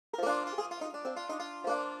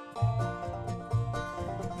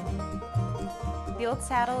The Old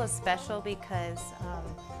Saddle is special because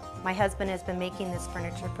my husband has been making this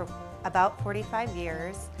furniture for about 45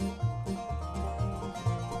 years.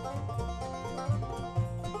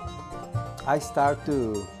 I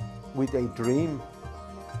started with a dream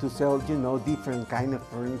to sell, different kind of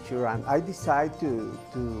furniture, and I decided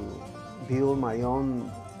to build my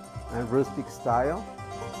own rustic style.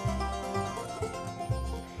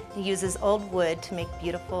 He uses old wood to make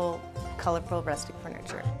beautiful, colorful, rustic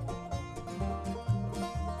furniture.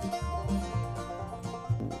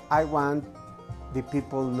 I want the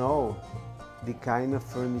people know the kind of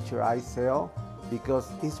furniture I sell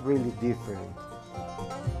because it's really different.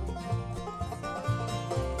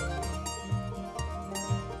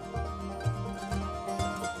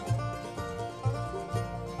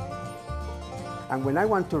 And when I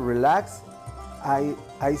want to relax,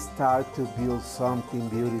 I start to build something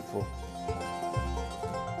beautiful.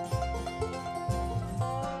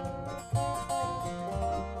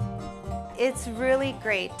 It's really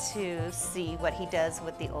great to see what he does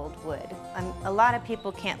with the old wood. A lot of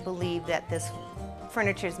people can't believe that this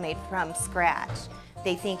furniture is made from scratch.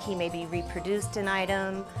 They think he maybe reproduced an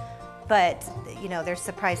item, but they're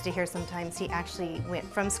surprised to hear sometimes he actually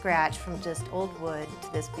went from scratch, from just old wood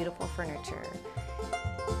to this beautiful furniture.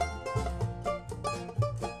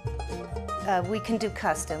 We can do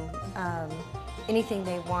custom, anything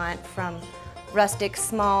they want, from rustic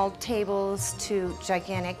small tables to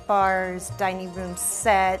gigantic bars, dining room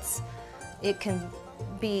sets. It can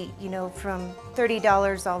be, from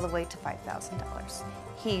 $30 all the way to $5,000.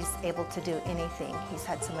 He's able to do anything. He's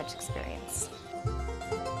had so much experience.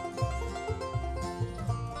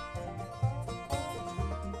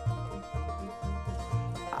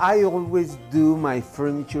 I always do my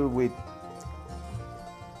furniture with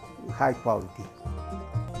high quality.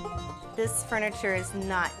 This furniture is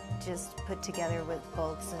not just put together with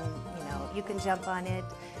bolts and, you can jump on it.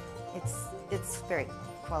 It's very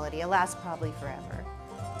quality. It lasts probably forever.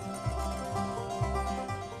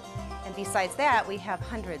 And besides that, we have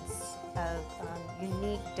hundreds of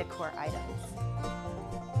unique decor items.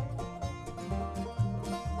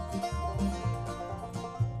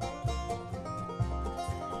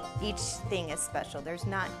 Each thing is special. There's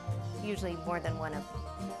not usually more than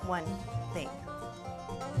one thing.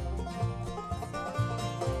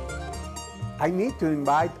 I need to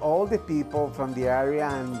invite all the people from the area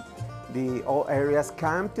and all areas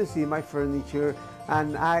come to see my furniture,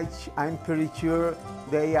 and I'm pretty sure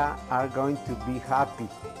they are going to be happy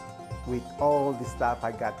with all the stuff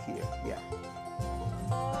I got here. Yeah.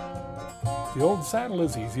 The Old Saddle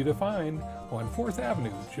is easy to find on 4th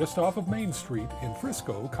Avenue, just off of Main Street in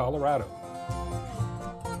Frisco, Colorado.